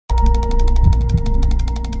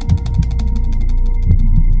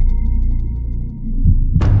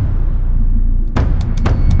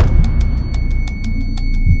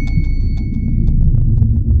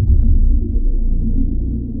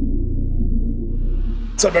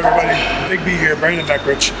What's up everybody, Big B here, Brandon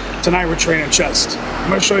Bekrich. Tonight we're training chest. I'm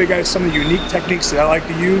going to show you guys some of the unique techniques that I like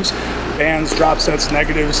to use, bands, drop sets,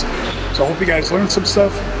 negatives. So I hope you guys learn some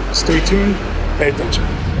stuff. Stay tuned, pay attention.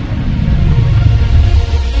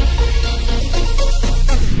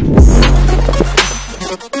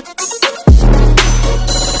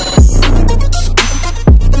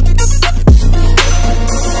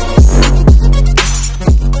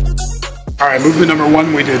 Alright, movement number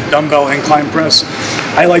one, we did dumbbell incline press.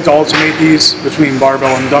 I like to alternate these between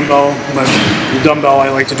barbell and dumbbell, but the dumbbell I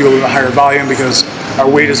like to do a little higher volume because our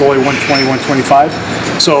weight is only 120, 125.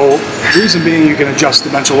 So the reason being, you can adjust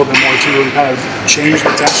the bench a little bit more too and kind of change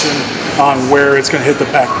the tension on where it's going to hit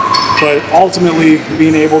the pec. But ultimately,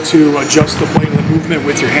 being able to adjust the plane of the movement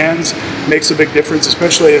with your hands makes a big difference,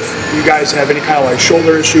 especially if you guys have any kind of like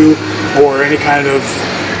shoulder issue or any kind of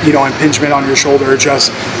impingement on your shoulder or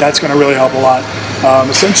chest. That's going to really help a lot.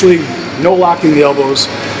 Essentially, no locking the elbows,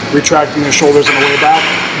 retracting the shoulders on the way back,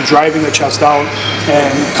 driving the chest out,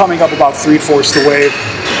 and coming up about 3/4 the way.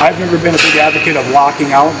 I've never been a big advocate of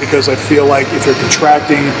locking out because I feel like if you're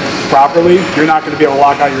contracting properly, you're not going to be able to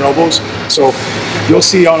lock out your elbows. So you'll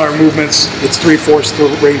see on our movements, it's 3/4 the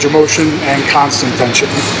range of motion and constant tension.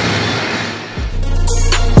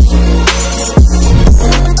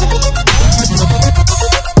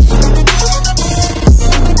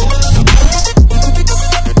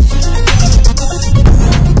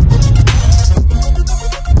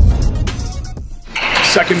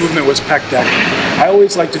 Second movement was pec deck. I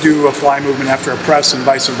always like to do a fly movement after a press and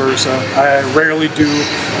vice versa. I rarely do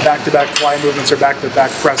back-to-back fly movements or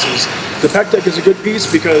back-to-back presses. The pec deck is a good piece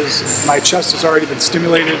because my chest has already been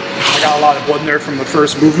stimulated. I got a lot of blood in there from the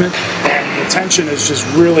first movement, and the tension is just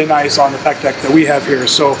really nice on the pec deck that we have here.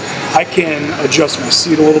 So I can adjust my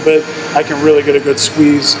seat a little bit. I can really get a good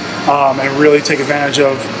squeeze and really take advantage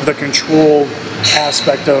of the control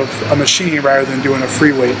aspect of a machine rather than doing a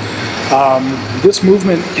free weight. This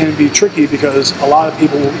movement can be tricky because a lot of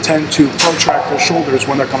people tend to protract their shoulders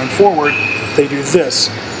when they're coming forward. They do this,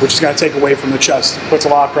 which is going to take away from the chest. Puts a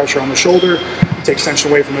lot of pressure on the shoulder, takes tension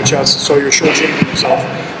away from the chest, so you're short-changing yourself.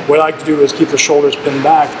 What I like to do is keep the shoulders pinned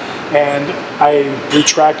back, and I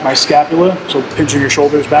retract my scapula, so pinching your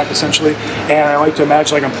shoulders back essentially, and I like to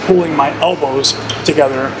imagine like I'm pulling my elbows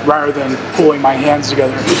together rather than pulling my hands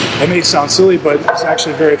together. It may sound silly, but it's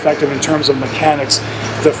actually very effective in terms of mechanics.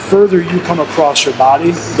 The further you come across your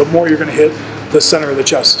body, the more you're going to hit the center of the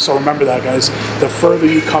chest. So remember that, guys. The further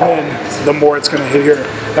you come in, the more it's going to hit here.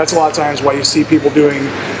 That's a lot of times why you see people doing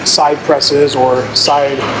side presses or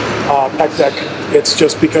side pec deck. It's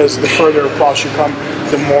just because the further across you come,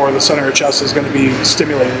 the more the center of the chest is going to be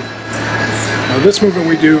stimulated. Now this movement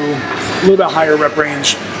we do a little bit higher rep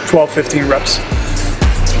range, 12-15 reps.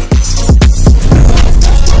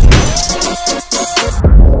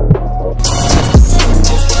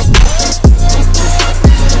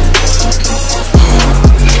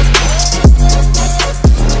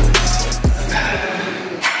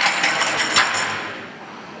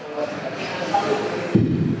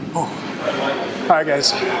 Alright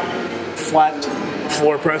guys, flat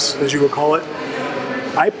floor press as you would call it.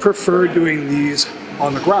 I prefer doing these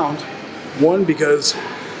on the ground. One, because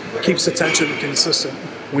it keeps the tension consistent.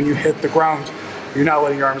 When you hit the ground, you're not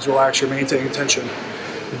letting your arms relax, you're maintaining tension.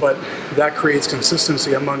 But that creates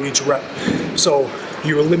consistency among each rep. So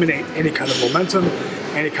you eliminate any kind of momentum,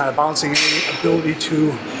 any kind of bouncing, any ability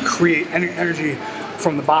to create any energy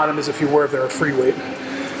from the bottom as if you were if they're a free weight.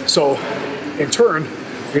 So in turn,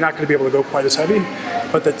 you're not going to be able to go quite as heavy,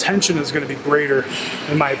 but the tension is going to be greater,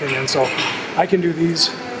 in my opinion. So I can do these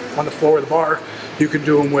on the floor of the bar. You can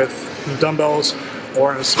do them with dumbbells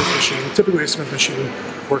or on a Smith machine. Typically a Smith machine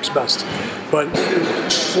works best. But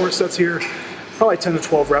 4 sets here, probably 10 to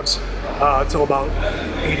 12 reps till about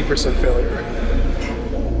 80% failure.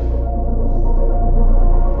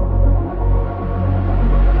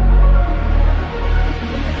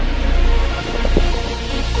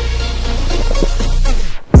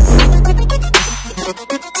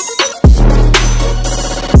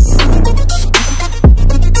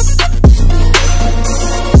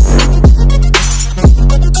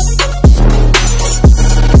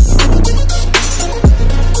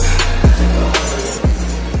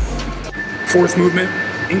 Fourth movement,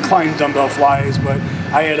 incline dumbbell flies, but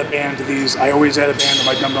I add a band to these. I always add a band to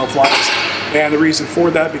my dumbbell flies. And the reason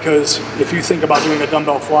for that, because if you think about doing a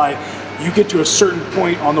dumbbell fly, you get to a certain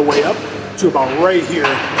point on the way up to about right here,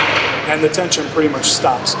 and the tension pretty much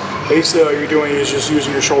stops. Basically all you're doing is just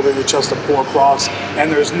using your shoulder, your chest to pull across,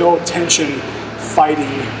 and there's no tension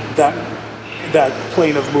fighting that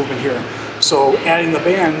plane of movement here. So adding the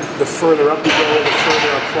band, the further up you go, the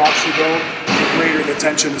further across you go, the greater the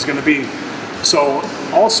tension is going to be. So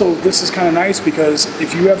also this is kind of nice because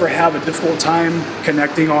if you ever have a difficult time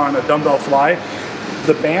connecting on a dumbbell fly,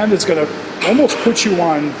 the band is going to almost put you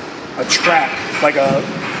on a track, like a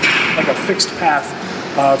fixed path,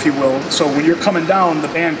 if you will. So when you're coming down, the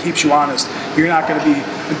band keeps you honest. You're not going to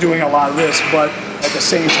be doing a lot of this, but at the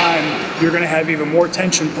same time, you're going to have even more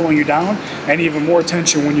tension pulling you down and even more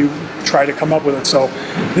tension when you try to come up with it. So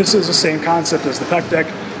this is the same concept as the pec deck.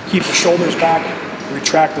 Keep the shoulders back,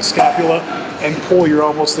 retract the scapula, and pull your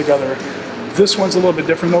elbows together. This one's a little bit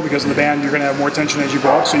different though because of the band. You're going to have more tension as you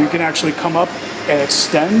go up, so you can actually come up and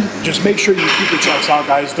extend. Just make sure you keep your chest out,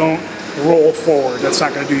 guys. Don't roll forward. That's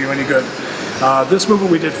not going to do you any good. This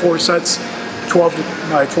movement we did 4 sets,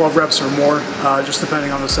 12 reps or more, just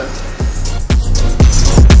depending on the set.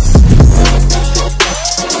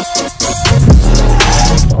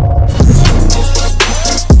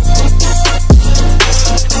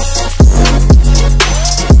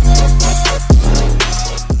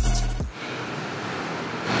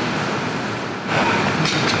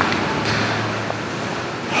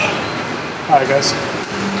 Alright guys,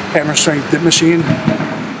 hammer strength dip machine.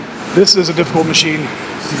 This is a difficult machine,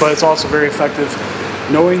 but it's also very effective.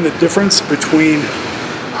 Knowing the difference between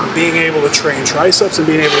being able to train triceps and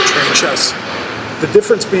being able to train chest. The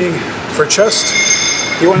difference being, for chest,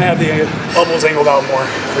 you want to have the elbows angled out more.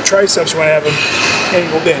 For triceps, you want to have them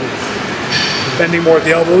angled in. Bending more at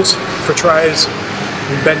the elbows for tris,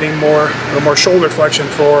 and bending more, or more shoulder flexion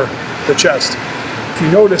for the chest. If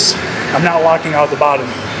you notice, I'm not locking out the bottom.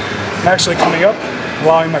 I'm actually coming up,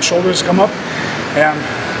 allowing my shoulders to come up, and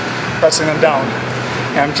I'm pressing them down.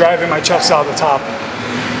 And I'm driving my chest out the top.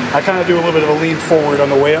 I kind of do a little bit of a lean forward on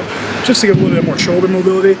the way up, just to get a little bit more shoulder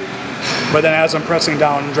mobility. But then as I'm pressing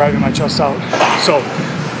down, I'm driving my chest out. So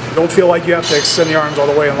don't feel like you have to extend the arms all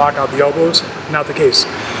the way and lock out the elbows. Not the case.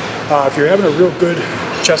 If you're having a real good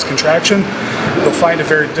chest contraction, you'll find it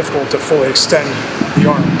very difficult to fully extend the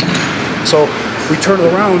arm. So we turn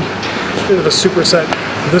it around, a bit of a superset.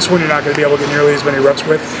 This one you're not going to be able to get nearly as many reps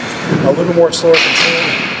with. A little more slower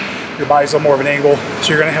control. Your body's a little more of an angle,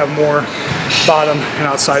 so you're going to have more bottom and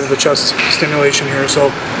outside of the chest stimulation here.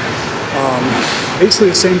 So basically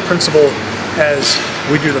the same principle as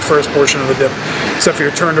we do the first portion of the dip, except for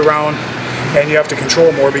you're turned around and you have to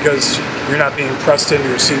control more because you're not being pressed into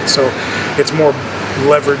your seat. So it's more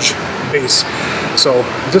leverage base. So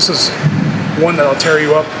this is one that'll tear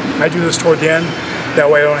you up. I do this toward the end. That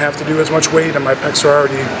way I don't have to do as much weight and my pecs are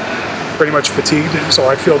already pretty much fatigued. So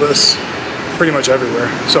I feel this pretty much everywhere.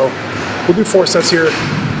 So we'll do 4 sets here,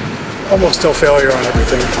 almost till failure on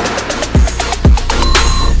everything.